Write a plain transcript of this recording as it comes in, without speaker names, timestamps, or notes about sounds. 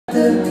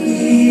the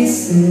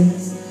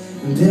pieces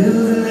and build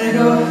a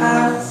Lego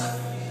house.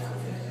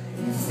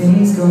 And if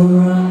things go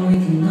wrong, we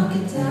can knock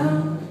it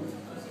down.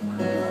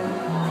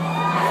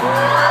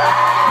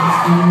 If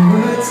your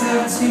words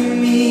have two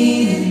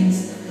meanings,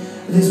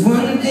 but there's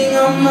one thing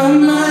on my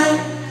mind.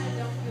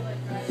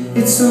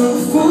 It's all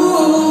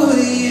for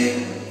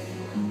you.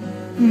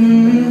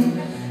 And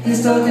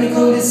it's dark in a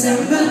cold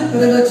December,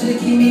 but I got you to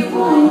keep me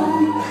warm.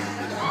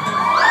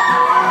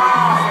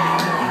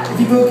 If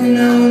you're broken, I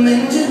will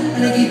mend you,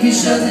 and I keep you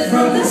sheltered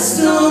from the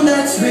storm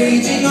that's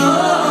raging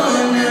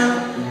on now.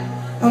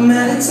 I'm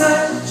out of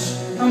touch,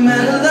 I'm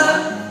out of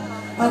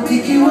love. I'll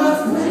pick you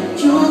up when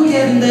you're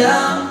getting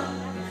down.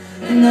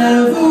 And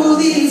out of all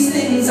these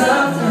things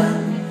I've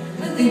done,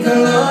 I think I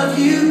love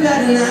you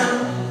better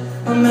now.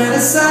 I'm out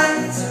of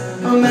sight,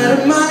 I'm out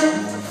of mind.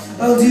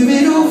 I'll do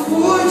it all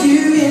for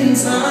you in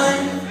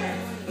time.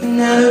 And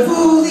out of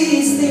all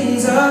these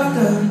things I've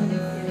done,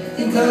 I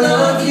think I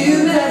love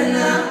you better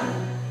now.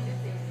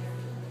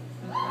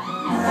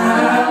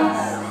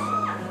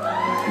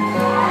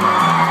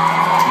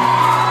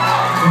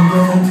 I'm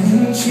gonna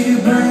paint you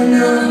by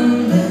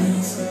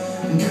numbers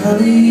and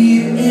color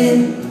you in.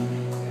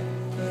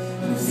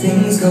 When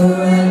things go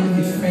right, we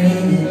could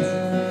frame it,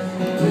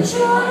 put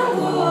you on a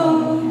wall.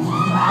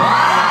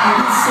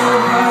 It's so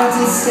hard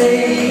to say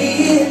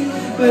it,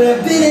 but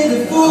I've been it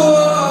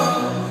before.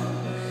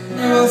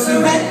 Now I'll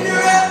surrender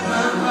up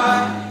my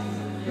heart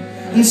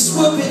and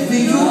swap it for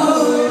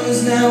yours.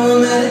 Now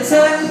I'm out of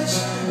touch,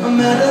 I'm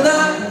out of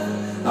love.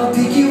 I'll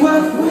pick you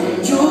up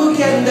when you're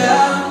getting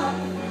down.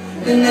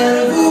 And out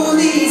of all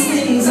these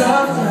things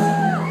I've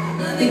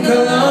done, I think I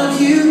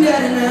love you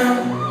better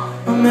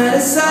now. I'm out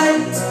of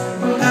sight,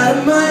 I'm out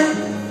of mind.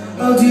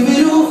 I'll do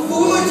it all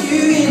for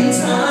you in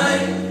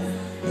time.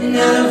 And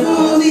out of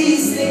all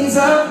these things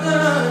I've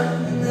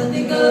done, I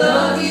think I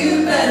love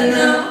you better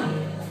now.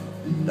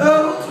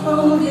 Don't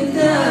hold it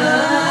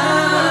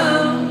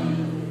down.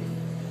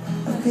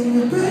 I think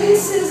the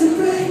braces are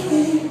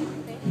breaking,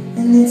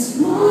 and it's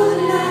more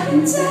than I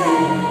can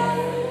take.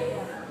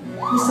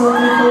 It's all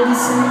gonna cold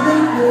December,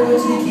 but I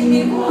want you to keep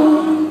me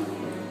warm.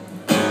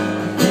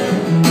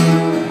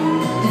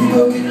 If you're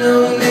broken, I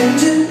will mend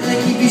you, and I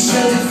keep you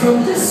sheltered from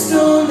the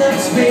storm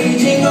that's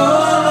raging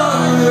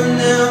on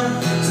now.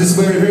 So this is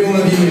where every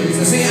one of you is.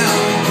 So sing it out.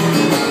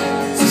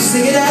 So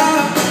sing it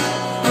out.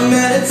 I'm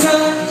out of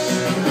touch,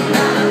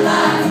 I'm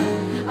alive.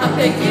 I'll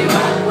pick you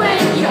up when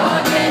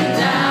you're getting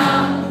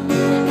down.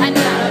 And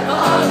out of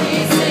all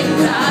these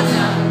things I've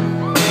done,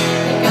 I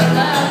think I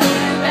love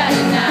you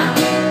better now.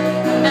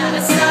 I'm out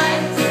of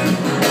sight,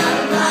 I'm out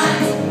of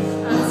mind.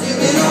 I'll do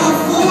it all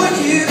for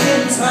you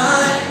in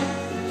time.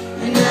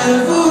 And out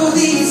of all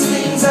these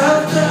things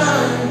I've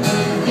done, I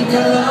think I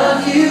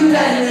love you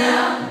better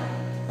now.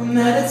 I'm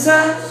out of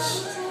touch,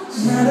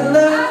 I'm out of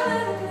love.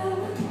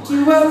 Pick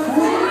you up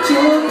when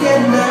you're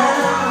getting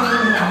down.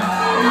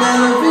 And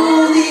out of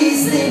all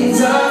these things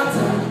I've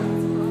done,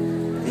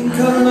 I think I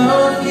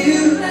love you